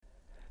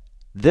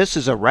This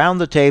is Around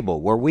the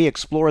Table, where we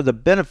explore the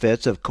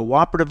benefits of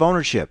cooperative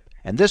ownership.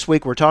 And this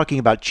week we're talking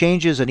about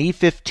changes in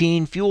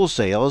E15 fuel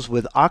sales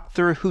with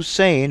Akhtar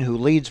Hussain, who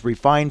leads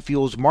refined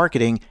fuels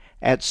marketing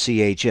at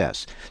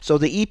CHS. So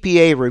the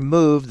EPA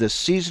removed the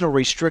seasonal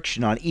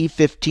restriction on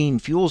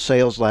E15 fuel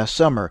sales last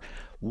summer.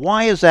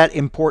 Why is that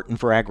important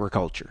for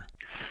agriculture?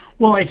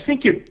 Well, I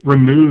think it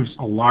removes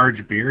a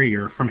large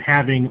barrier from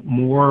having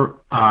more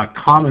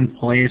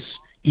commonplace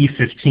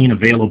E15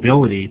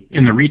 availability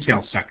in the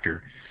retail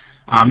sector.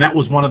 That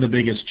was one of the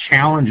biggest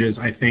challenges,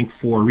 I think,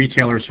 for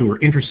retailers who were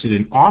interested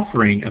in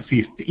offering a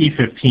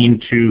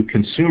E15 to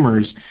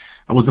consumers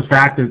was the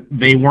fact that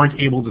they weren't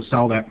able to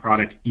sell that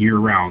product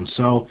year-round.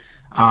 So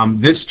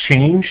this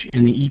change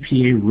in the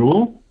EPA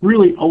rule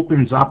really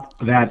opens up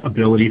that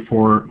ability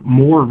for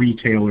more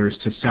retailers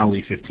to sell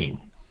E15.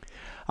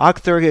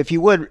 Akhtar, if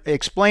you would,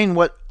 explain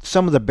what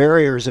some of the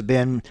barriers have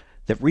been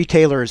that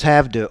retailers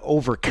have to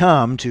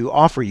overcome to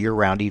offer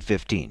year-round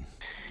E15.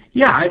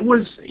 Yeah, it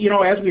was,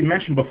 as we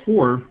mentioned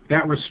before,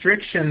 that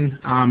restriction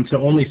to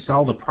only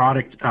sell the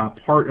product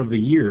part of the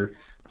year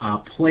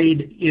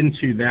played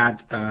into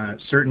that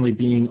certainly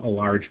being a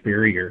large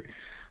barrier.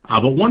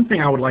 But one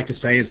thing I would like to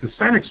say is the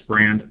Cenex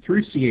brand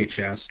through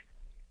CHS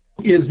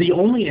is the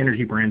only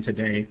energy brand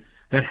today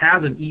that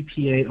has an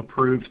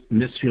EPA-approved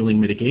misfueling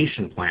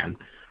mitigation plan,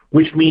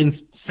 which means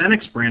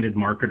Cenex branded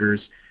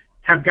marketers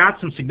have got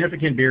some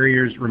significant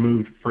barriers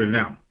removed for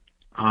them.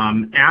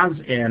 As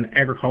an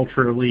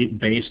agriculturally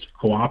based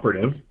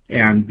cooperative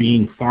and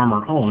being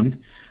farmer owned,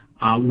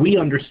 we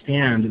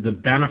understand the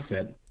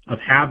benefit of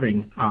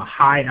having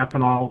higher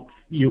ethanol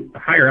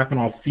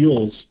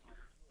fuels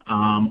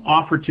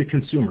offered to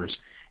consumers.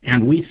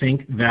 And we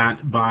think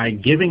that by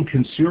giving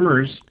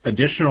consumers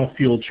additional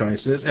fuel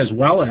choices, as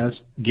well as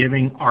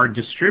giving our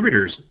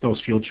distributors those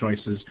fuel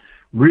choices,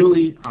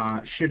 really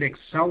should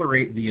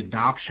accelerate the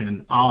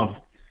adoption of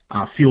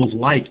fuels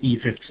like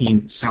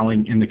E15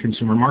 selling in the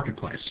consumer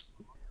marketplace.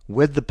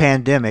 With the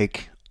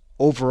pandemic,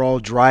 overall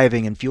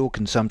driving and fuel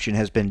consumption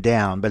has been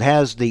down, but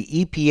has the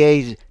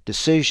EPA's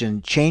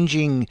decision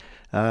changing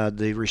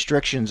the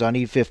restrictions on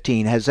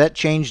E15, has that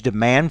changed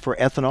demand for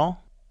ethanol?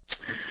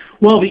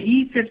 Well, the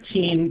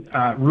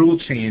E15 rule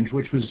change,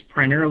 which was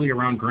primarily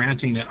around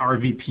granting that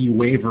RVP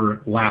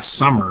waiver last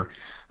summer,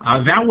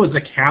 that was a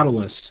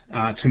catalyst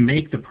to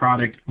make the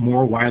product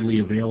more widely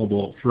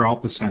available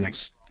throughout the Cenex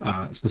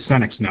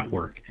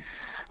network.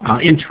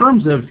 In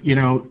terms of,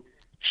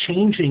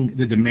 changing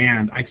the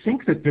demand, I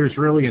think that there's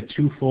really a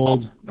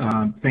twofold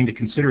thing to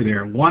consider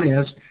there. One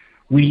is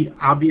we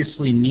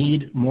obviously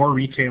need more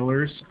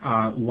retailers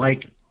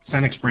like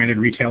Cenex branded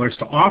retailers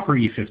to offer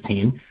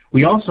E15.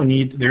 We also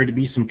need there to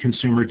be some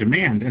consumer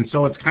demand. And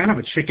so it's kind of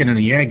a chicken and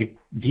the egg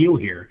deal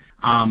here.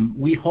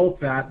 We hope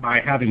that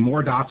by having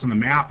more dots on the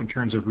map in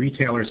terms of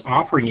retailers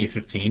offering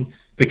E15,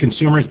 the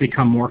consumers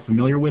become more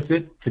familiar with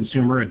it,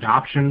 consumer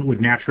adoption would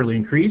naturally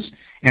increase,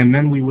 and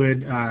then we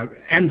would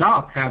end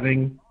up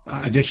having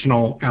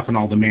additional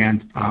ethanol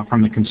demand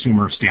from the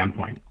consumer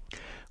standpoint.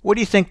 What do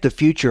you think the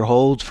future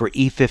holds for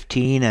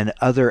E15 and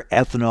other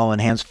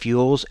ethanol-enhanced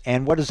fuels,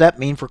 and what does that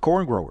mean for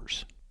corn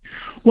growers?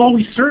 Well,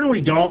 we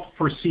certainly don't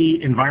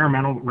foresee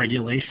environmental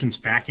regulations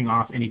backing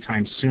off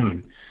anytime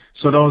soon.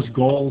 So those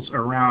goals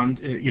around,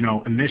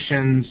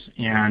 emissions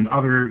and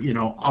other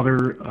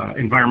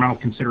environmental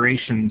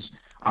considerations,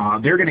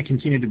 they're going to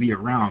continue to be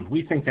around.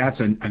 We think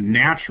that's a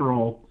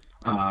natural,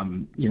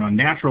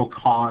 natural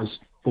cause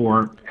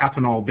for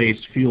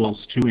ethanol-based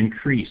fuels to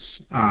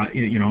increase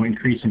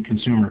in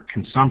consumer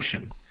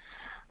consumption.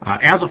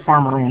 As a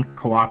farmer-owned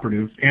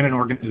cooperative and an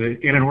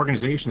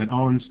organization that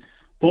owns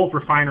both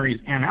refineries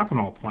and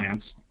ethanol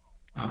plants,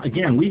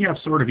 again, we have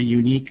sort of a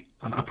unique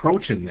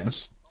approach in this.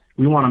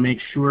 We want to make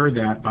sure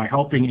that by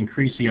helping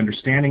increase the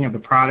understanding of the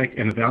product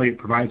and the value it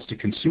provides to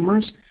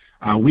consumers,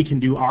 we can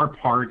do our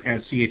part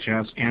as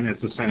CHS and as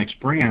the Cenex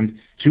brand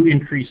to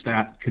increase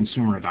that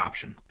consumer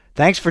adoption.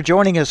 Thanks for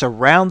joining us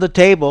around the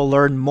table.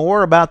 Learn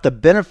more about the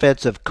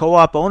benefits of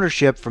co-op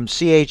ownership from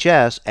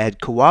CHS at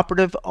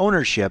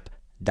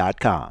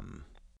cooperativeownership.com.